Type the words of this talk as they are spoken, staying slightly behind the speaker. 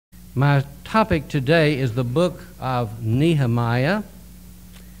My topic today is the book of Nehemiah.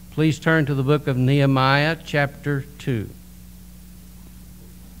 Please turn to the book of Nehemiah, chapter 2.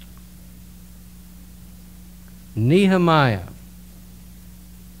 Nehemiah.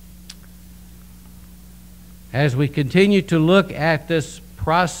 As we continue to look at this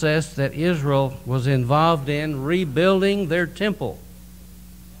process that Israel was involved in, rebuilding their temple.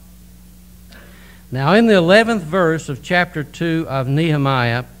 Now, in the 11th verse of chapter 2 of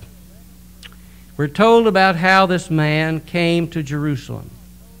Nehemiah, we're told about how this man came to Jerusalem.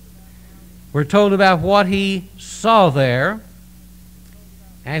 We're told about what he saw there,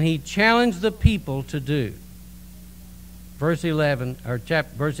 and he challenged the people to do. Verse 11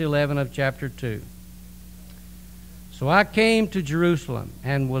 of chapter 2. So I came to Jerusalem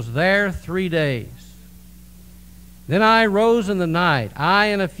and was there 3 days. Then I rose in the night, I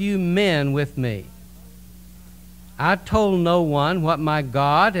and a few men with me. I told no one what my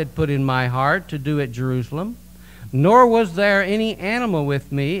God had put in my heart to do at Jerusalem, nor was there any animal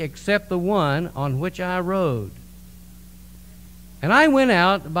with me except the one on which I rode. And I went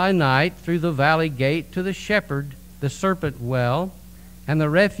out by night through the valley gate to the shepherd, the serpent well, and the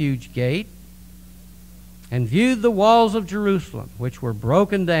refuge gate, and viewed the walls of Jerusalem, which were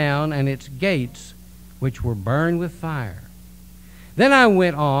broken down, and its gates, which were burned with fire. Then I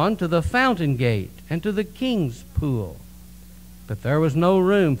went on to the fountain gate and to the king's pool, but there was no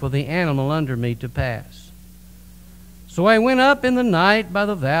room for the animal under me to pass. So I went up in the night by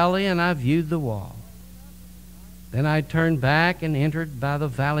the valley, and I viewed the wall. Then I turned back and entered by the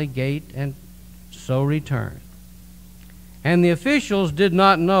valley gate, and so returned. And the officials did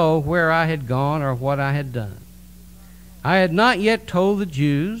not know where I had gone or what I had done. I had not yet told the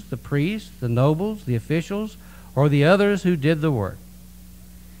Jews, the priests, the nobles, the officials, or the others who did the work.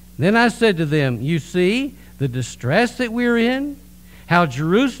 Then I said to them, you see the distress that we're in, how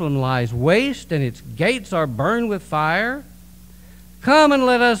Jerusalem lies waste and its gates are burned with fire. Come and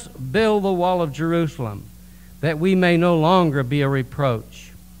let us build the wall of Jerusalem, that we may no longer be a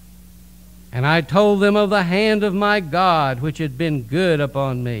reproach. And I told them of the hand of my God, which had been good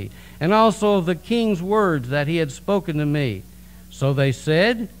upon me, and also of the king's words that he had spoken to me. So they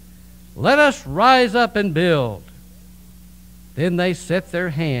said, let us rise up and build. Then they set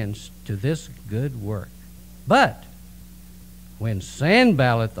their hands to this good work. But when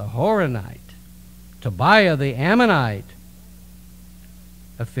Sanballat the Horonite, Tobiah the Ammonite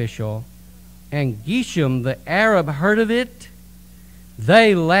official, and Geshem the Arab heard of it,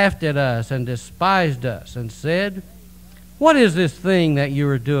 they laughed at us and despised us and said, what is this thing that you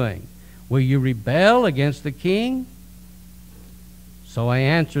are doing? Will you rebel against the king? So I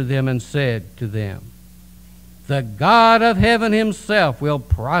answered them and said to them, the God of heaven himself will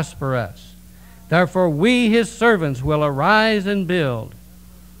prosper us. Therefore we, his servants, will arise and build.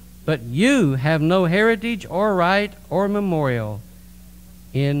 But you have no heritage or right or memorial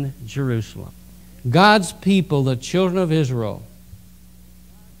in Jerusalem. God's people, the children of Israel,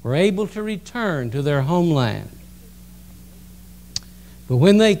 were able to return to their homeland. But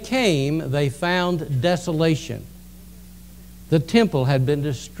when they came, they found desolation. The temple had been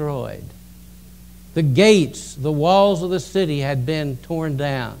destroyed. The gates, the walls of the city had been torn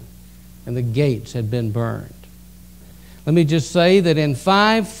down, and the gates had been burned. Let me just say that in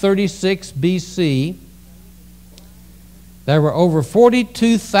 536 BC, there were over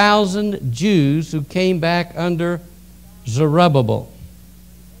 42,000 Jews who came back under Zerubbabel.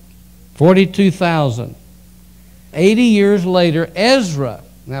 42,000. 80 years later, Ezra.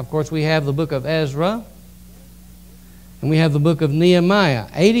 Now, of course, we have the book of Ezra, and we have the book of Nehemiah.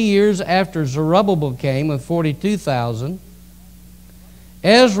 80 years after Zerubbabel came with 42,000,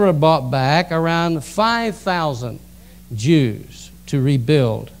 Ezra brought back around 5,000 Jews to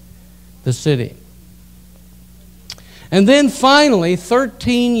rebuild the city. And then finally,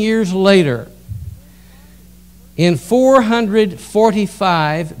 13 years later, in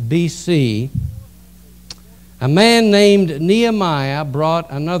 445 BC, a man named Nehemiah brought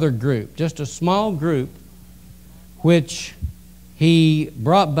another group, just a small group, which he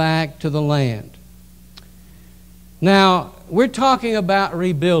brought back to the land. Now, we're talking about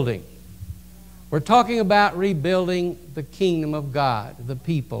rebuilding. We're talking about rebuilding the kingdom of God, the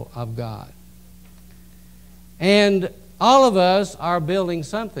people of God. And all of us are building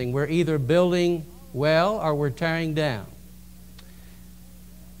something. We're either building well or we're tearing down.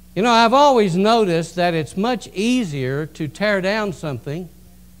 You know, I've always noticed that it's much easier to tear down something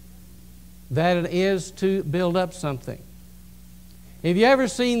than it is to build up something. Have you ever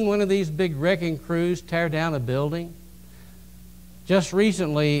seen one of these big wrecking crews tear down a building? Just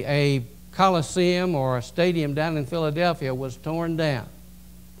recently, a Coliseum or a stadium down in Philadelphia was torn down.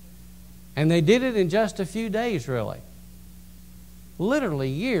 And they did it in just a few days, really. Literally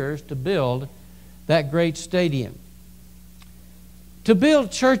years to build that great stadium. To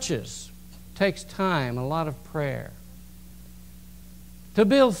build churches takes time, a lot of prayer. To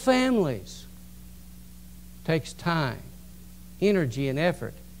build families takes time, energy, and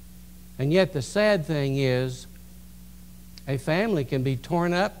effort. And yet the sad thing is, a family can be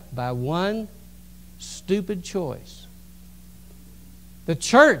torn up by one stupid choice. The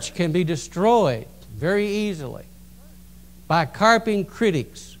church can be destroyed very easily by carping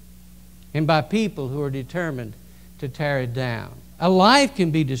critics and by people who are determined to tear it down. A life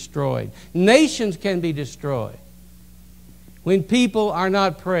can be destroyed. Nations can be destroyed when people are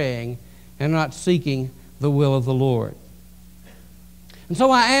not praying and not seeking the will of the Lord. And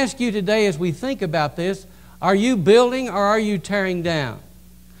so I ask you today, as we think about this, are you building or are you tearing down?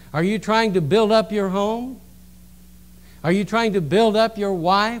 Are you trying to build up your home? Are you trying to build up your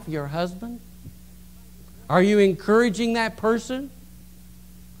wife, your husband? Are you encouraging that person?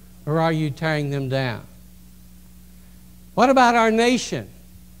 Or are you tearing them down? What about our nation?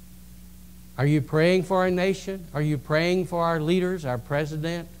 Are you praying for our nation? Are you praying for our leaders, our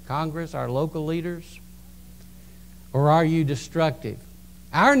president, Congress, our local leaders? Or are you destructive?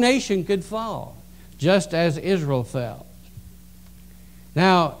 Our nation could fall, just as Israel fell.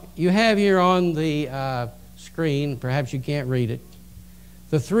 Now, you have here on the screen, perhaps you can't read it,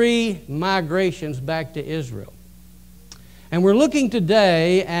 the 3 migrations back to Israel. And we're looking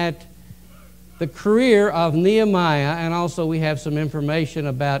today at the career of Nehemiah, and also we have some information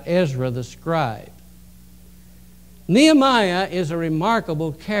about Ezra the scribe. Nehemiah is a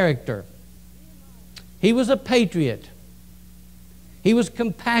remarkable character. He was a patriot. He was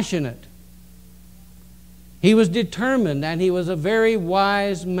compassionate. He was determined, and he was a very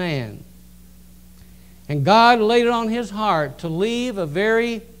wise man. And God laid it on his heart to leave a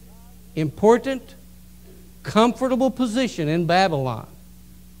very important, comfortable position in Babylon,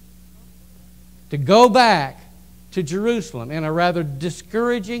 to go back to Jerusalem in a rather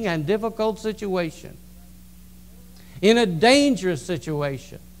discouraging and difficult situation, in a dangerous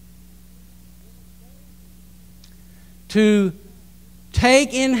situation, to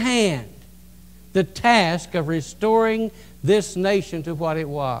take in hand the task of restoring this nation to what it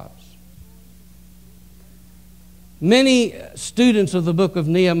was. Many students of the book of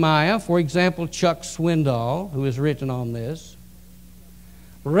Nehemiah, for example, Chuck Swindoll, who has written on this,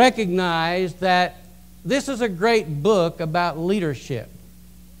 recognize that this is a great book about leadership.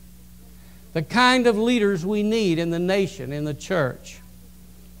 The kind of leaders we need in the nation, in the church,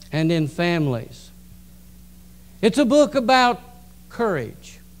 and in families. It's a book about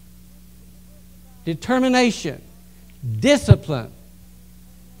courage, determination, discipline,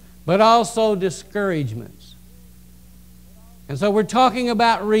 but also discouragements. And so we're talking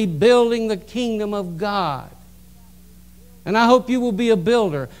about rebuilding the kingdom of God. And I hope you will be a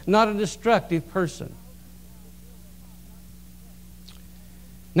builder, not a destructive person.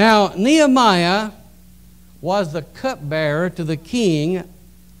 Now, Nehemiah was the cupbearer to the king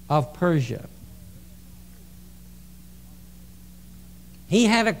of Persia. He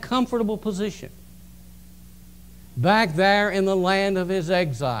had a comfortable position back there in the land of his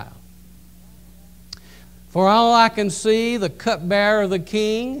exile. For all I can see, the cupbearer of the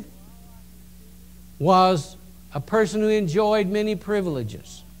king was a person who enjoyed many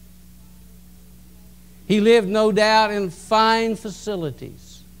privileges. He lived, no doubt, in fine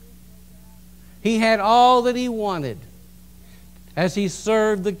facilities. He had all that he wanted as he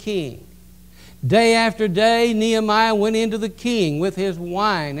served the king. Day after day, Nehemiah went into the king with his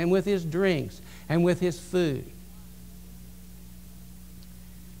wine and with his drinks and with his food.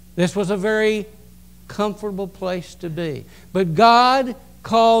 This was a very comfortable place to be. But God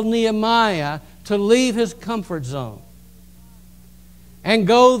called Nehemiah to leave his comfort zone and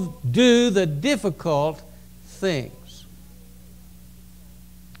go do the difficult things.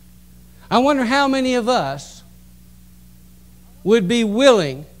 I wonder how many of us would be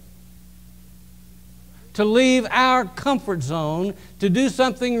willing to leave our comfort zone to do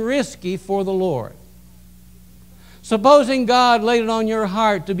something risky for the Lord. Supposing God laid it on your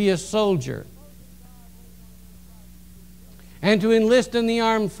heart to be a soldier and to enlist in the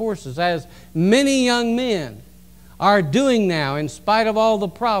armed forces, as many young men are doing now in spite of all the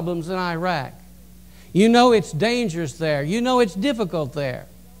problems in Iraq. You know it's dangerous there. You know it's difficult there.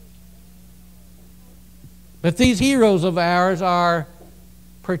 But these heroes of ours are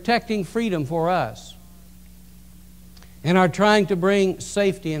protecting freedom for us and are trying to bring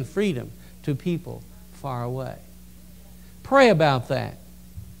safety and freedom to people far away. Pray about that.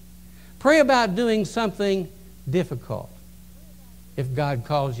 Pray about doing something difficult. if God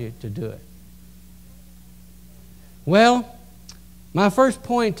calls you to do it? Well, my first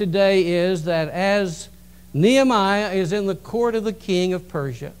point today is that as Nehemiah is in the court of the king of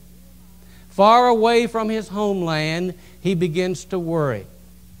Persia, far away from his homeland, he begins to worry.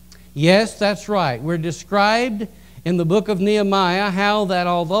 Yes, that's right. We're described in the book of Nehemiah how that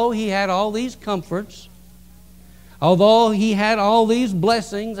although he had all these comforts, although he had all these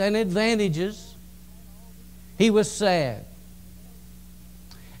blessings and advantages, he was sad.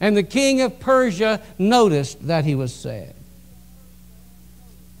 And the king of Persia noticed that he was sad.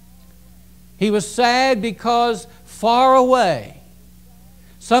 He was sad because far away,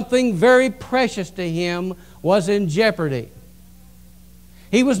 something very precious to him was in jeopardy.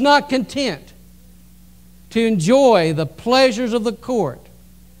 He was not content to enjoy the pleasures of the court,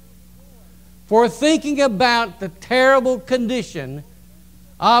 for thinking about the terrible condition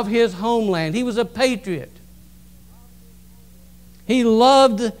of his homeland. He was a patriot. He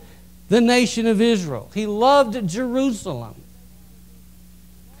loved the nation of Israel. He loved Jerusalem.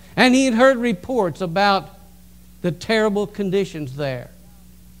 And he had heard reports about the terrible conditions there.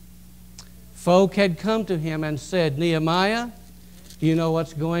 Folk had come to him and said, Nehemiah, do you know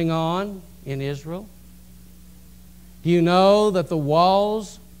what's going on in Israel? Do you know that the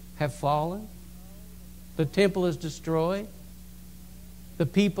walls have fallen? The temple is destroyed. The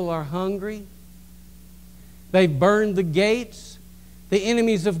people are hungry. They've burned the gates. The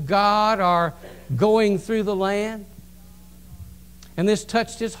enemies of God are going through the land. And this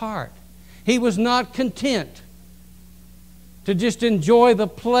touched his heart. He was not content to just enjoy the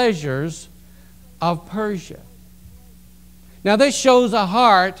pleasures of Persia. Now this shows a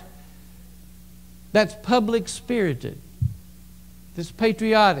heart that's public-spirited, that's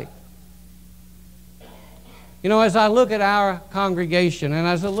patriotic. You know, as I look at our congregation and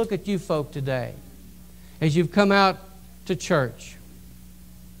as I look at you folk today, as you've come out to church,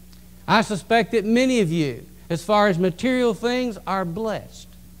 I suspect that many of you, as far as material things, are blessed.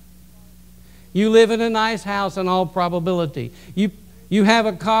 You live in a nice house in all probability. You have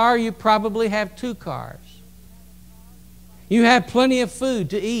a car, you probably have 2 cars. You have plenty of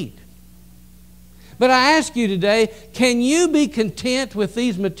food to eat. But I ask you today, can you be content with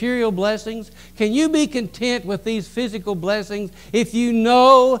these material blessings? Can you be content with these physical blessings if you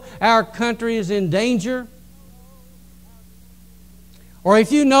know our country is in danger? Or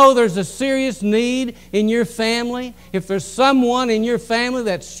if you know there's a serious need in your family, if there's someone in your family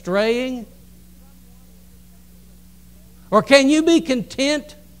that's straying? Or can you be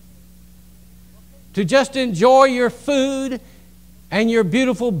content to just enjoy your food and your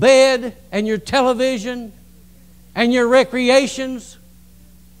beautiful bed and your television and your recreations?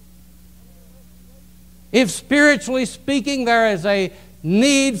 If spiritually speaking there is a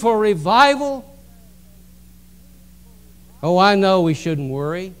need for revival, oh, I know we shouldn't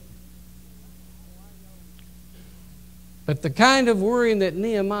worry. But the kind of worrying that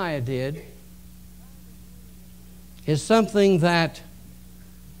Nehemiah did is something that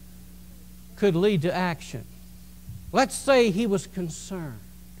could lead to action. Let's say he was concerned.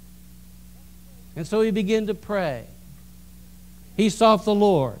 And so he began to pray. He sought the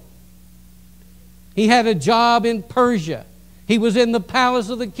Lord. He had a job in Persia. He was in the palace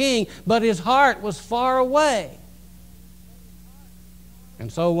of the king, but his heart was far away.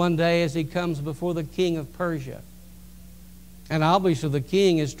 And so one day as he comes before the king of Persia, and obviously the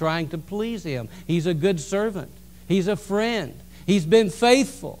king is trying to please him. He's a good servant. He's a friend. He's been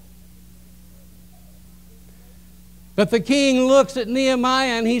faithful. But the king looks at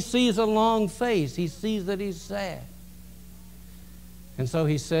Nehemiah and he sees a long face. He sees that he's sad. And so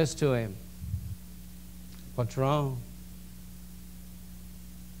he says to him, "What's wrong?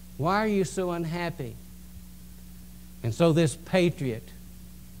 Why are you so unhappy?" And so this patriot,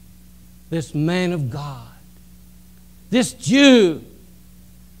 this man of God, this Jew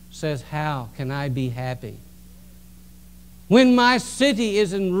says, "How can I be happy? When my city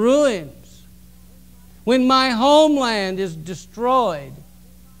is in ruins, when my homeland is destroyed,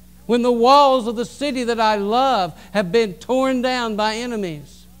 when the walls of the city that I love have been torn down by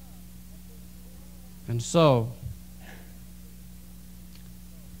enemies." And so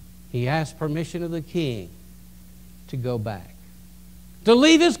he asked permission of the king to go back, to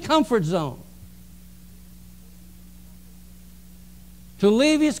leave his comfort zone, to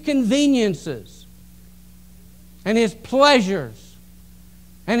leave his conveniences and his pleasures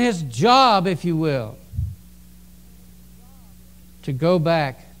and his job, if you will, to go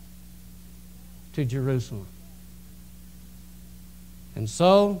back to Jerusalem. And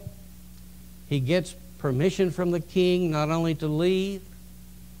so he gets permission from the king not only to leave,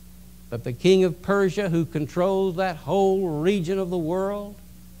 but the king of Persia, who controls that whole region of the world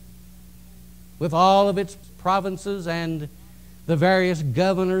with all of its provinces and the various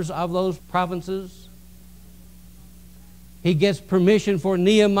governors of those provinces, he gets permission for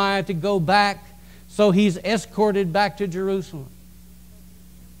Nehemiah to go back, so he's escorted back to Jerusalem.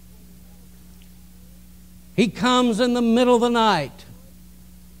 He comes in the middle of the night,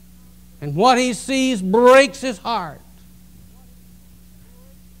 and what he sees breaks his heart.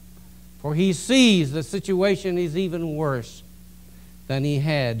 For he sees the situation is even worse than he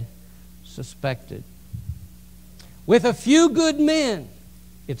had suspected. With a few good men,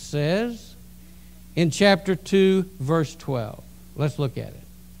 it says in chapter 2, verse 12. Let's look at it.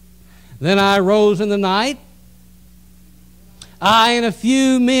 Then I rose in the night, I and a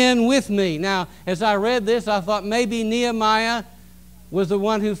few men with me. Now, as I read this, I thought maybe Nehemiah was the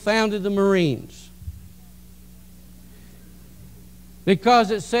one who founded the Marines, because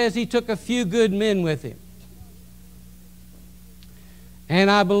it says he took a few good men with him.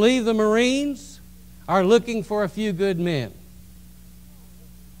 And I believe the Marines are looking for a few good men.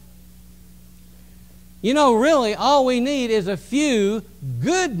 You know, really, all we need is a few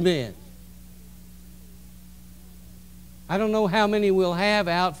good men. I don't know how many we'll have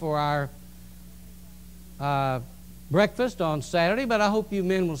out for our breakfast on Saturday, but I hope you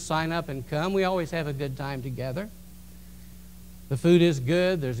men will sign up and come. We always have a good time together. The food is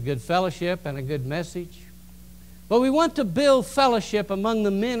good, there's good fellowship and a good message. But we want to build fellowship among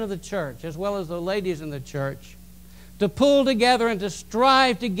the men of the church as well as the ladies in the church, to pull together and to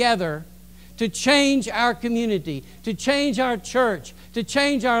strive together to change our community, to change our church, to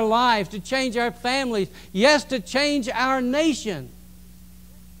change our lives, to change our families, yes, to change our nation.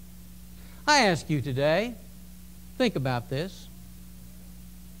 I ask you today, think about this.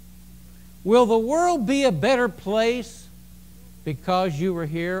 Will the world be a better place because you were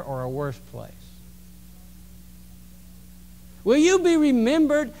here, or a worse place? Will you be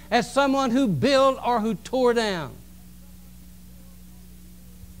remembered as someone who built or who tore down?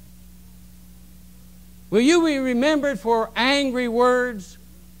 Will you be remembered for angry words,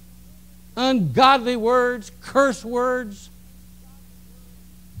 ungodly words, curse words?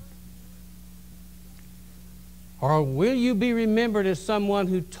 Or will you be remembered as someone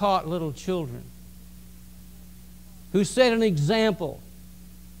who taught little children, who set an example,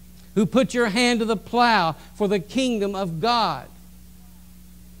 who put your hand to the plow for the kingdom of God?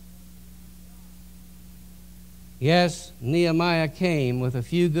 Yes, Nehemiah came with a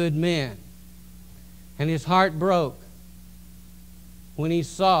few good men, and his heart broke when he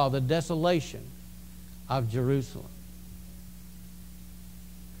saw the desolation of Jerusalem.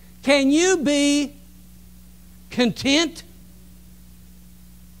 Can you be content?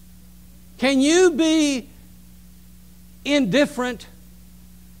 Can you be indifferent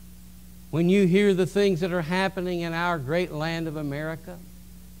when you hear the things that are happening in our great land of America?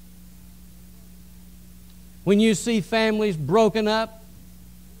 When you see families broken up?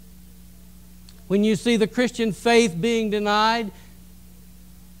 When you see the Christian faith being denied?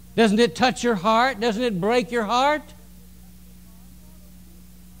 Doesn't it touch your heart? Doesn't it break your heart?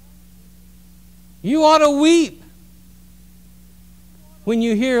 You ought to weep when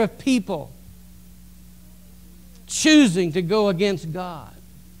you hear of people choosing to go against God.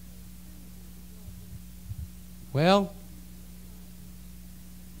 Well,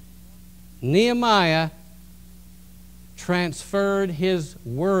 Nehemiah transferred his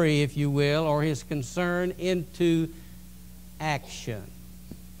worry, if you will, or his concern into action.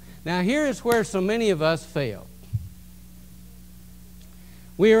 Now, here is where so many of us fail.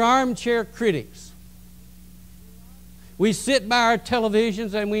 We are armchair critics. We sit by our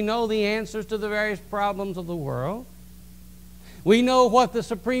televisions and we know the answers to the various problems of the world. We know what the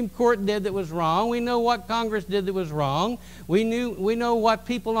Supreme Court did that was wrong. We know what Congress did that was wrong. We know what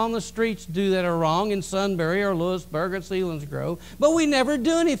people on the streets do that are wrong in Thornbury or Lewisburg or Selinsgrove. But we never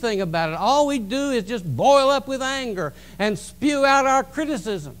do anything about it. All we do is just boil up with anger and spew out our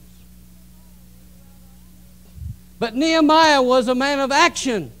criticisms. But Nehemiah was a man of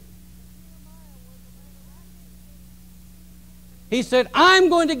action. He said, I'm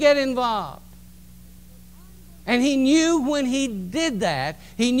going to get involved. And he knew when he did that,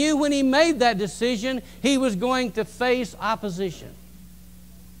 he knew when he made that decision, he was going to face opposition.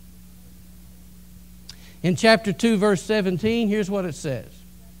 In chapter 2, verse 17, here's what it says.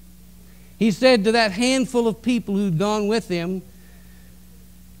 He said to that handful of people who'd gone with him,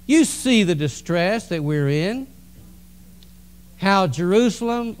 you see the distress that we're in, how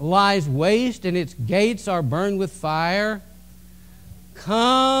Jerusalem lies waste and its gates are burned with fire.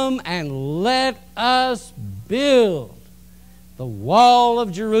 Come and let us build the wall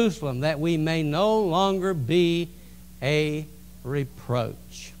of Jerusalem, that we may no longer be a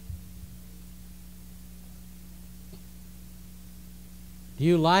reproach. Do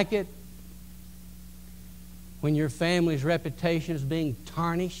you like it when your family's reputation is being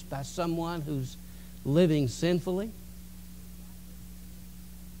tarnished by someone who's living sinfully?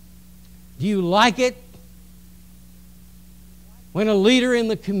 Do you like it when a leader in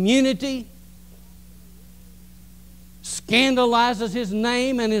the community scandalizes his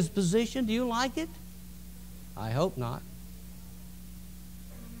name and his position? Do you like it? I hope not.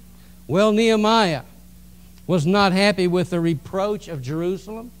 Well, Nehemiah was not happy with the reproach of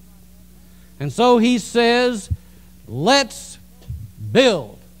Jerusalem. And so he says, let's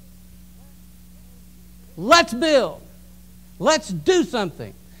build. Let's build. Let's do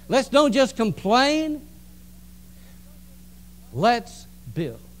something. Let's don't just complain. Let's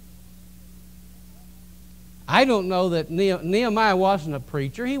build. I don't know that Nehemiah wasn't a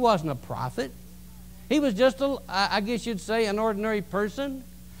preacher. He wasn't a prophet. He was just, I guess you'd say, an ordinary person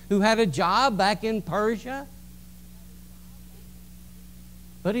who had a job back in Persia.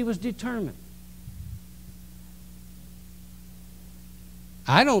 But he was determined.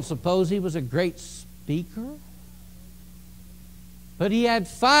 I don't suppose he was a great speaker, but he had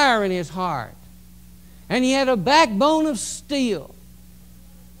fire in his heart, and he had a backbone of steel.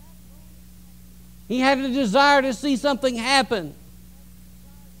 He had a desire to see something happen.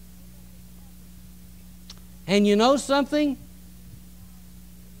 And you know something?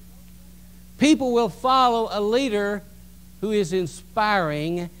 People will follow a leader who is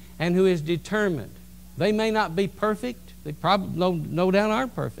inspiring and who is determined. They may not be perfect. They probably no doubt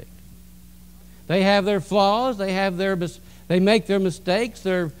aren't perfect. They have their flaws. They make their mistakes,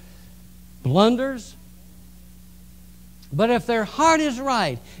 their blunders. But if their heart is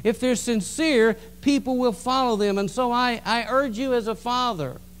right, if they're sincere, people will follow them. And so I urge you as a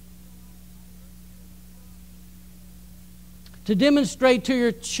father to demonstrate to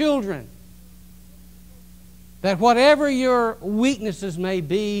your children that whatever your weaknesses may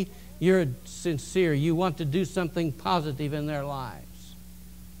be, you're sincere. You want to do something positive in their lives.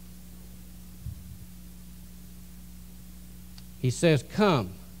 He says, come,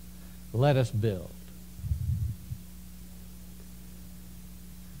 let us build.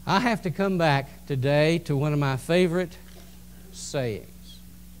 I have to come back today to one of my favorite sayings.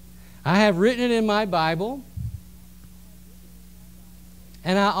 I have written it in my Bible,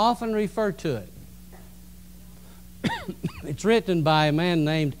 and I often refer to it. It's written by a man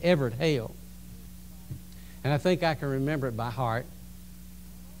named Everett Hale, and I think I can remember it by heart.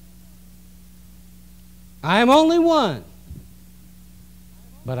 I am only one,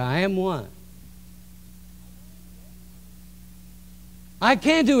 but I am one. I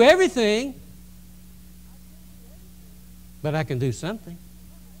can't do everything, but I can do something.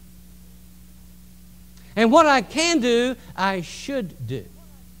 And what I can do, I should do.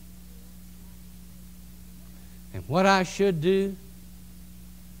 And what I should do,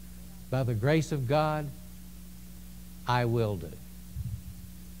 by the grace of God, I will do.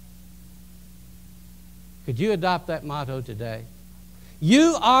 Could you adopt that motto today?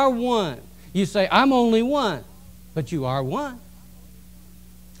 You are one. You say, I'm only one, but you are one.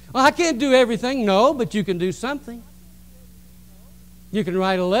 Well, I can't do everything. No, but you can do something. You can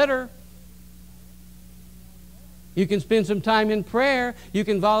write a letter. You can spend some time in prayer. You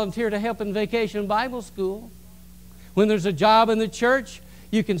can volunteer to help in Vacation Bible School. When there's a job in the church,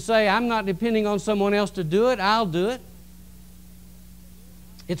 you can say, I'm not depending on someone else to do it. I'll do it.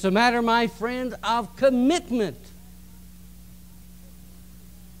 It's a matter, my friend, of commitment.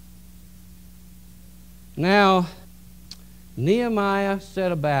 Now, Nehemiah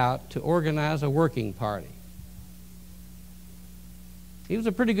set about to organize a working party. He was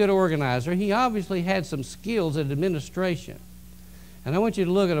a pretty good organizer. He obviously had some skills at administration. And I want you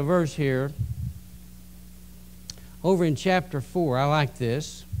to look at a verse here over in chapter 4. I like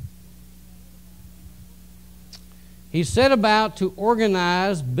this. He set about to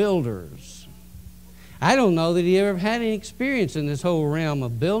organize builders. I don't know that he ever had any experience in this whole realm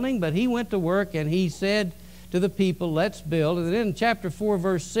of building, but he went to work and he said to the people, let's build. And then in chapter 4,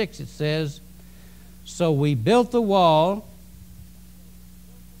 verse 6, it says, so we built the wall,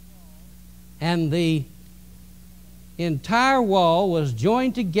 and the entire wall was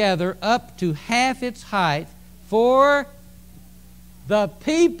joined together up to half its height, for the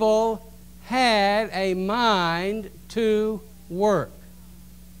people had a mind to work.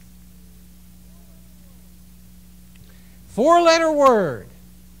 4-letter word.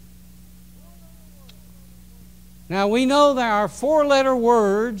 Now we know there are 4-letter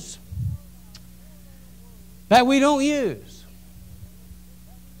words that we don't use.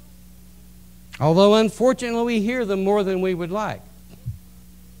 Although, unfortunately, we hear them more than we would like.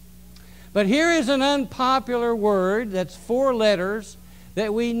 But here is an unpopular word that's 4 letters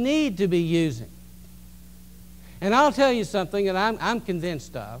that we need to be using. And I'll tell you something that I'm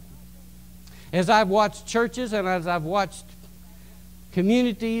convinced of. As I've watched churches and as I've watched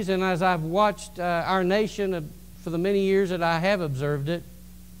communities and as I've watched our nation for the many years that I have observed it,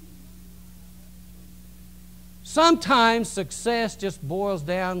 sometimes success just boils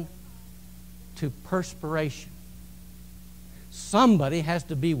down to perspiration. Somebody has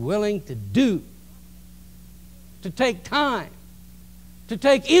to be willing to do, to take time, to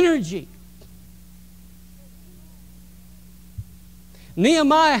take energy.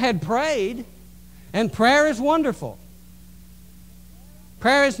 Nehemiah had prayed, and prayer is wonderful.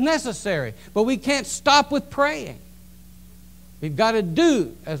 Prayer is necessary, but we can't stop with praying. We've got to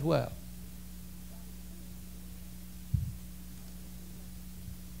do as well.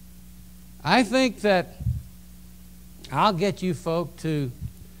 I think that I'll get you folk to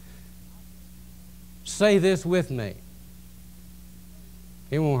say this with me.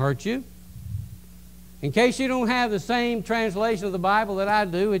 It won't hurt you. In case you don't have the same translation of the Bible that I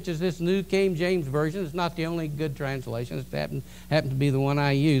do, which is this New King James Version, it's not the only good translation. It happened to be the one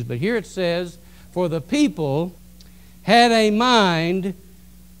I use. But here it says, "For the people had a mind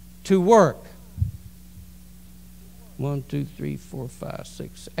to work." 1, 2, 3, 4, 5,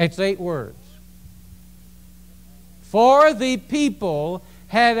 6. It's 8 words. For the people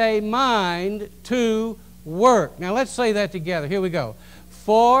had a mind to work. Now let's say that together. Here we go.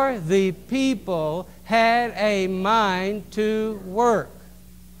 For the people had a mind to work.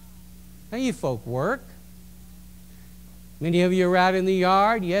 Now you folk work. Many of you were out in the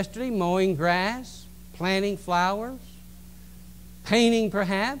yard yesterday mowing grass, planting flowers, painting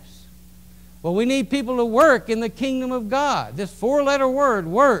perhaps. Well, we need people to work in the kingdom of God. This 4-letter word,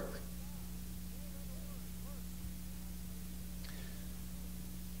 work.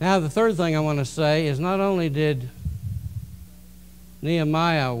 Now the third thing I want to say is not only did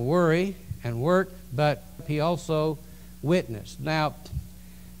Nehemiah worry and work, but he also witnessed. Now,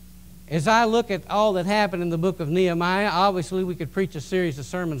 as I look at all that happened in the book of Nehemiah, obviously we could preach a series of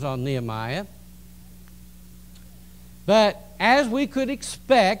sermons on Nehemiah. But as we could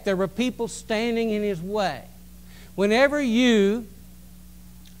expect, there were people standing in his way. Whenever you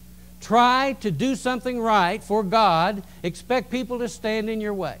try to do something right for God, expect people to stand in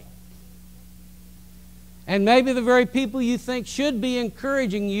your way. And maybe the very people you think should be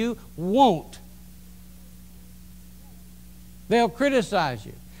encouraging you won't. They'll criticize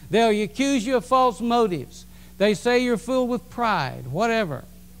you. They'll accuse you of false motives. They say you're filled with pride, whatever.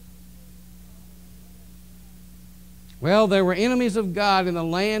 Well, there were enemies of God in the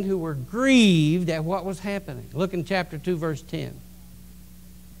land who were grieved at what was happening. Look in chapter 2, verse 10.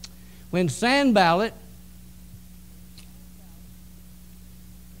 When Sanballat,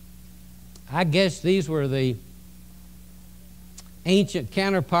 I guess these were the ancient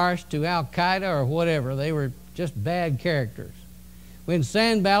counterparts to Al-Qaeda or whatever. They were just bad characters. When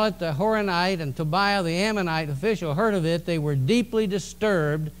Sanballat the Horonite and Tobiah the Ammonite official heard of it, they were deeply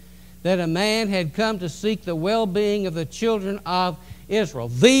disturbed that a man had come to seek the well-being of the children of Israel.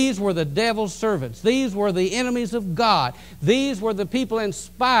 These were the devil's servants. These were the enemies of God. These were the people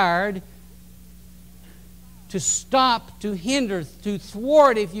inspired to stop, to hinder, to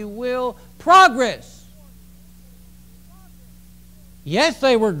thwart, if you will, progress. Yes,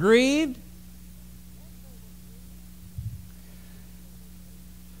 they were grieved.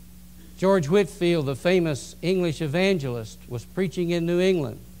 George Whitefield, the famous English evangelist, was preaching in New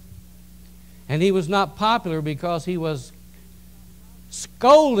England. And he was not popular because he was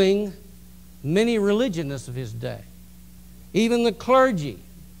scolding many religionists of his day, even the clergy.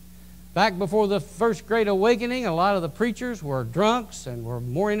 Back before the First Great Awakening, a lot of the preachers were drunks and were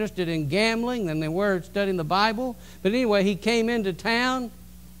more interested in gambling than they were studying the Bible. But anyway, he came into town,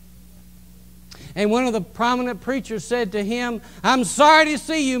 and one of the prominent preachers said to him, "I'm sorry to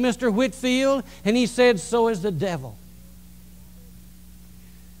see you, Mr. Whitefield." And he said, "So is the devil."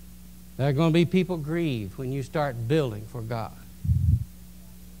 There are going to be people grieved when you start building for God.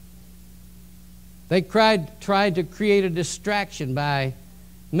 They tried to create a distraction by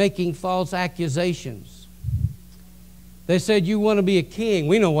making false accusations. They said, "You want to be a king.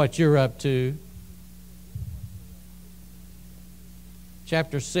 We know what you're up to."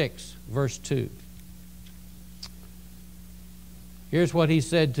 Chapter 6, verse 2. Here's what he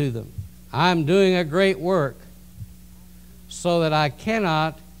said to them. "I'm doing a great work so that I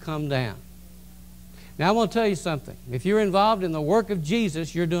cannot come down." Now I want to tell you something. If you're involved in the work of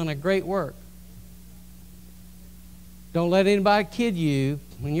Jesus, you're doing a great work. Don't let anybody kid you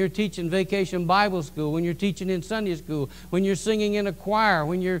when you're teaching vacation Bible school, when you're teaching in Sunday school, when you're singing in a choir,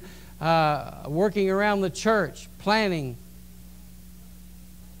 when you're working around the church, planning,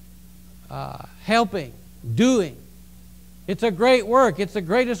 helping, doing. It's a great work. It's the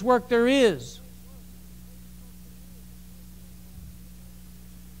greatest work there is.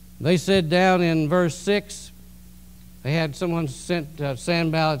 They said down in verse 6, they had someone sent,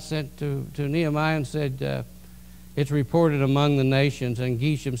 Sanballat sent to Nehemiah and said, it's reported among the nations, and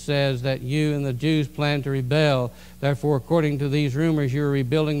Geshem says that you and the Jews plan to rebel. Therefore, according to these rumors, you are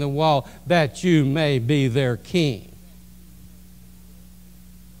rebuilding the wall, that you may be their king.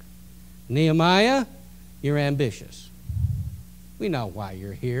 Nehemiah, you're ambitious. We know why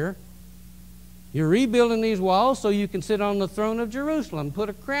you're here. You're rebuilding these walls so you can sit on the throne of Jerusalem, put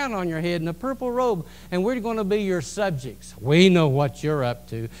a crown on your head and a purple robe, and we're going to be your subjects. We know what you're up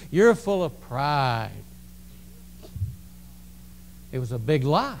to. You're full of pride. It was a big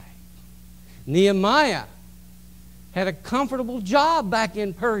lie. Nehemiah had a comfortable job back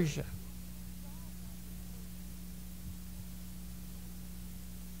in Persia.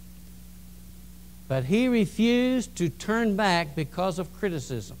 But he refused to turn back because of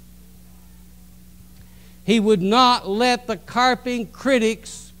criticism. He would not let the carping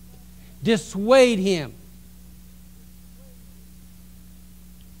critics dissuade him.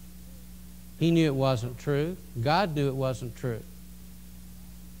 He knew it wasn't true. God knew it wasn't true.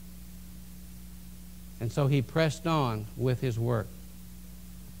 And so he pressed on with his work.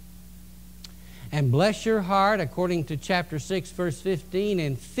 And bless your heart, according to chapter 6, verse 15,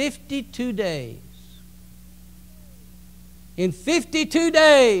 in 52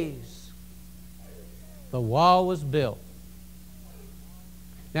 days, the wall was built.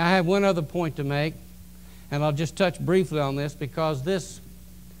 Now I have one other point to make, and I'll just touch briefly on this because this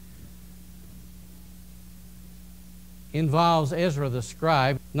involves Ezra the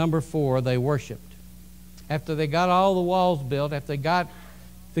scribe. Number 4, they worshiped. After they got all the walls built, after they got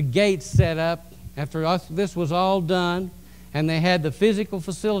the gates set up, after this was all done, and they had the physical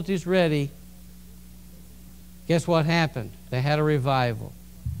facilities ready, guess what happened? They had a revival.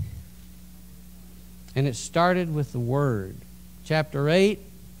 And it started with the Word. Chapter 8,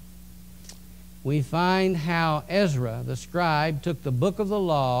 we find how Ezra, the scribe, took the book of the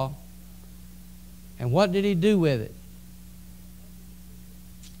law, and what did he do with it?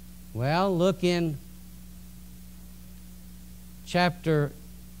 Well, look in chapter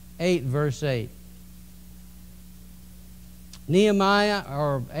 8, verse 8. Nehemiah,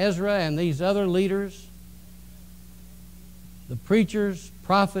 or Ezra, and these other leaders, the preachers,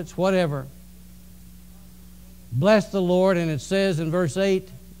 prophets, whatever, bless the Lord, and it says in verse 8,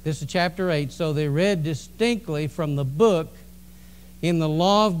 this is chapter 8, so they read distinctly from the book in the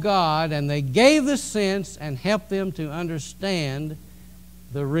law of God, and they gave the sense and helped them to understand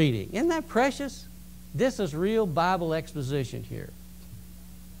the reading. Isn't that precious? This is real Bible exposition here.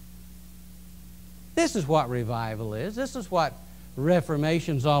 This is what revival is. This is what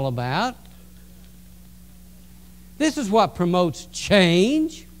Reformation's all about. This is what promotes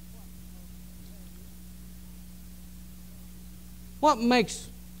change. What makes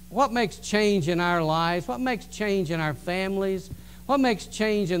change in our lives? What makes change in our families? What makes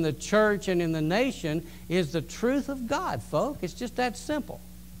change in the church and in the nation is the truth of God, folk. It's just that simple.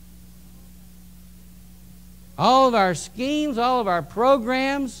 All of our schemes, all of our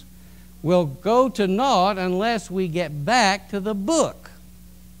programs will go to naught unless we get back to the book.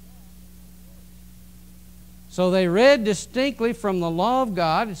 So they read distinctly from the law of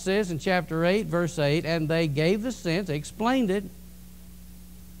God, it says in chapter 8, verse 8, and they gave the sense, they explained it,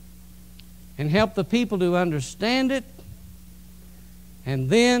 and helped the people to understand it. And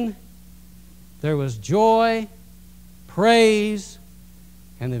then there was joy, praise,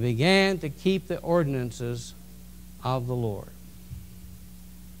 and they began to keep the ordinances of the Lord.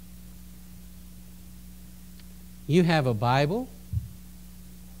 You have a Bible.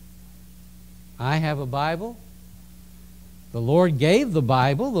 I have a Bible. The Lord gave the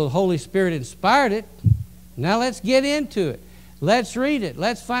Bible. The Holy Spirit inspired it. Now let's get into it. Let's read it.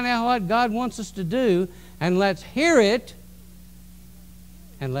 Let's find out what God wants us to do, and let's hear it,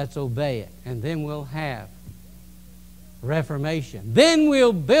 and let's obey it. And then we'll have Reformation. Then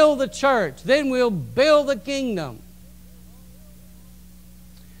we'll build the church. Then we'll build the kingdom.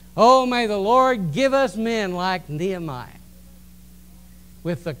 Oh, may the Lord give us men like Nehemiah,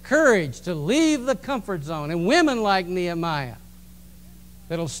 with the courage to leave the comfort zone, and women like Nehemiah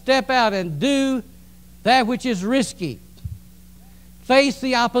that'll step out and do that which is risky, face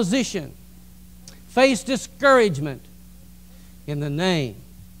the opposition, face discouragement in the name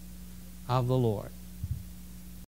of the Lord.